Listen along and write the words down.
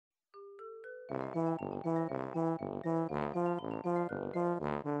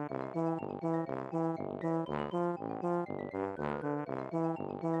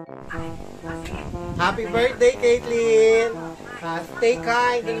Happy birthday, Caitlin! Stay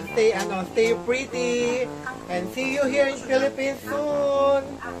kind and stay pretty. And see you here in Philippines soon.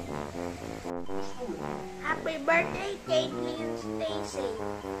 Happy birthday, Caitlin. Stay safe.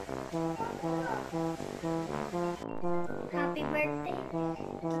 Happy birthday,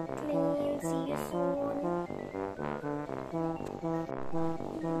 Caitlin. See you soon.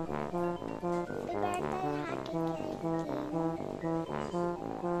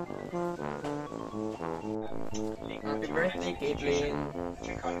 Happy birthday, Caitlin.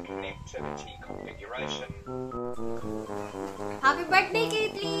 Click on connectivity configuration. Happy birthday,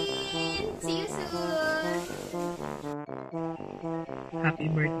 Caitlin! See you soon! Happy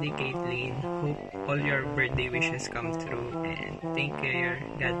birthday, Caitlin. Hope all your birthday wishes come true and take care.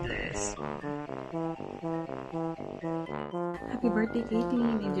 God bless. Happy birthday,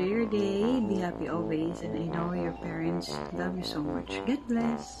 Caitlin. Enjoy your day. Be happy always. And I know your parents love you so much. God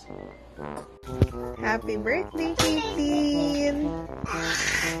bless. Happy birthday, Caitlin!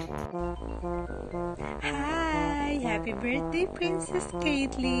 Hi! Happy birthday, Princess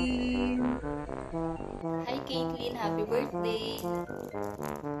Caitlin! Hi, Caitlin. Happy birthday!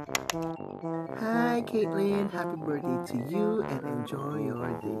 Hi, Caitlin. Happy birthday to you and enjoy your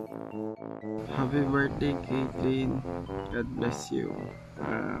day. Happy birthday, Caitlin. God bless you.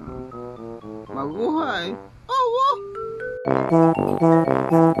 Mabuhay! Oh, wow!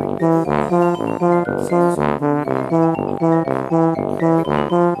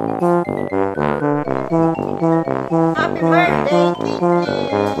 Happy birthday,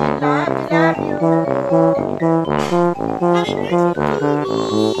 Caitlin. Love you. Happy birthday,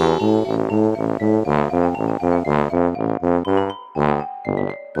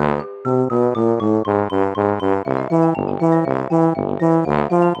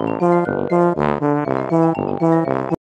 Caitlin.